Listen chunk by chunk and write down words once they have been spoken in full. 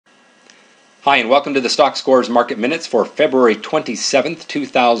Hi, and welcome to the Stockscores Market Minutes for February 27th,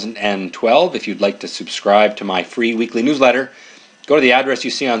 2012. If you'd like to subscribe to my free weekly newsletter, go to the address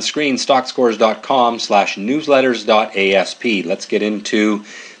you see on screen, stockscores.com/newsletters.asp. Let's get into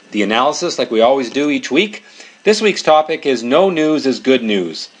the analysis like we always do each week. This week's topic is no news is good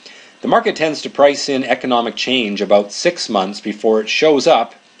news. The market tends to price in economic change about 6 months before it shows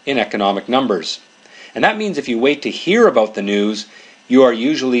up in economic numbers. And that means if you wait to hear about the news, you are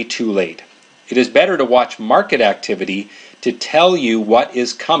usually too late. It is better to watch market activity to tell you what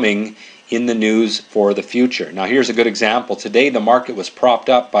is coming in the news for the future. Now here's a good example. Today the market was propped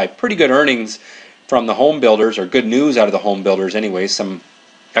up by pretty good earnings from the home builders, or good news out of the home builders anyway. Some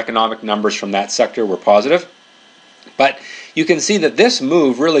economic numbers from that sector were positive. But you can see that this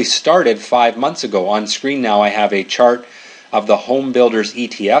move really started 5 months ago. On screen now I have a chart of the home builders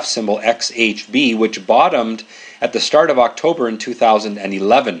ETF, symbol XHB, which bottomed at the start of October in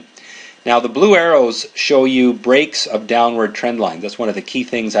 2011. Now the blue arrows show you breaks of downward trend lines. That's one of the key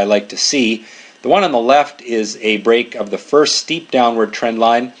things I like to see. The one on the left is a break of the first steep downward trend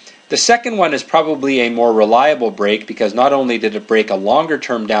line. The second one is probably a more reliable break because not only did it break a longer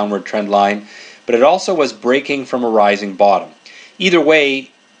term downward trend line, but it also was breaking from a rising bottom. Either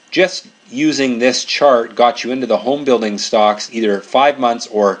way, just using this chart got you into the home building stocks either 5 months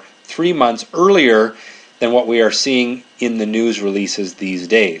or 3 months earlier than what we are seeing in the news releases these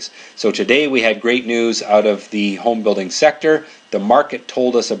days. So today we had great news out of the home building sector. The market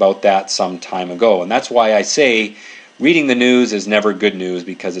told us about that some time ago. And that's why I say reading the news is never good news,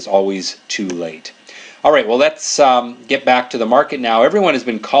 because it's always too late. All right, well, let's get back to the market now. Everyone has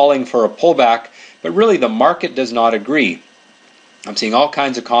been calling for a pullback, but really the market does not agree. I'm seeing all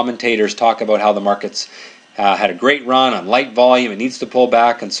kinds of commentators talk about how the market's had a great run on light volume, it needs to pull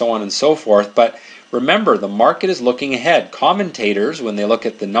back, and so on and so forth. But remember, the market is looking ahead. Commentators, when they look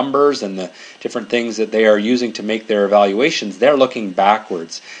at the numbers and the different things that they are using to make their evaluations, they're looking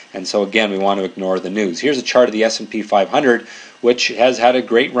backwards. And so again, we want to ignore the news. Here's a chart of the S&P 500, which has had a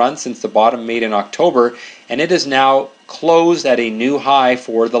great run since the bottom made in October, and it is now closed at a new high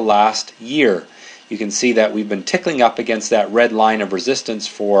for the last year. You can see that we've been tickling up against that red line of resistance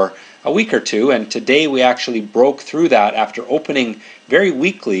for a week or two, and today we actually broke through that. After opening very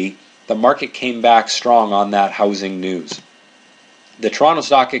weakly, the market came back strong on that housing news. The Toronto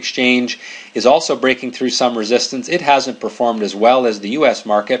Stock Exchange is also breaking through some resistance. It hasn't performed as well as the U.S.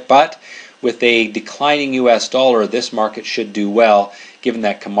 market, but with a declining U.S. dollar, this market should do well, given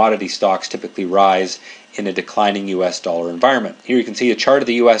that commodity stocks typically rise in a declining U.S. dollar environment. Here you can see a chart of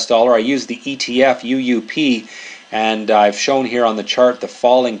the U.S. dollar. I use the ETF UUP, and I've shown here on the chart the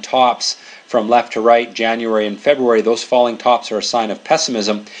falling tops from left to right, January and February. Those falling tops are a sign of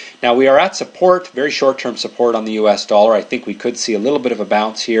pessimism. Now we are at support, very short-term support on the U.S. dollar. I think we could see a little bit of a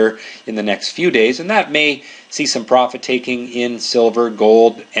bounce here in the next few days, and that may see some profit taking in silver,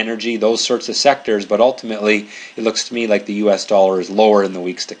 gold, energy, those sorts of sectors, but ultimately it looks to me like the U.S. dollar is lower in the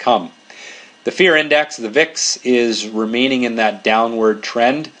weeks to come. The fear index, the VIX, is remaining in that downward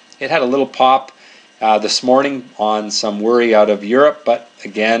trend. It had a little pop this morning on some worry out of Europe, but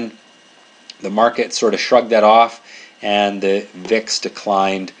again, the market sort of shrugged that off, and the VIX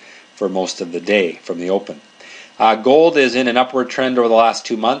declined for most of the day from the open. Gold is in an upward trend over the last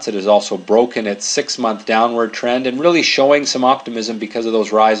 2 months. It has also broken its 6-month downward trend, and really showing some optimism because of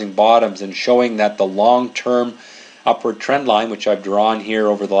those rising bottoms, and showing that the long-term upward trend line, which I've drawn here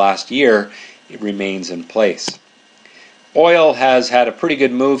over the last year, it remains in place. Oil has had a pretty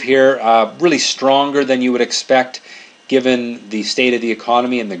good move here, really stronger than you would expect given the state of the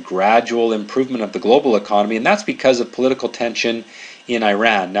economy and the gradual improvement of the global economy, and that's because of political tension in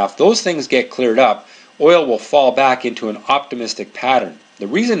Iran. Now, if those things get cleared up, oil will fall back into an optimistic pattern. The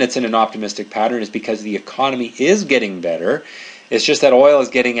reason it's in an optimistic pattern is because the economy is getting better. It's just that oil is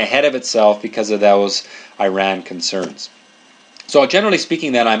getting ahead of itself because of those Iran concerns. So generally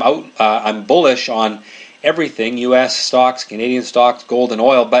speaking, then I'm bullish on everything: U.S. stocks, Canadian stocks, gold, and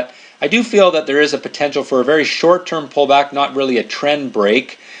oil. But I do feel that there is a potential for a very short-term pullback, not really a trend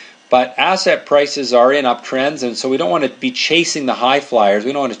break. But asset prices are in uptrends, and so we don't want to be chasing the high flyers.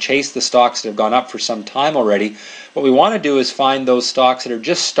 We don't want to chase the stocks that have gone up for some time already. What we want to do is find those stocks that are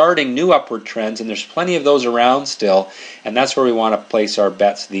just starting new upward trends, and there's plenty of those around still, and that's where we want to place our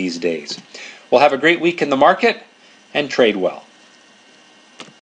bets these days. We'll have a great week in the market, and trade well.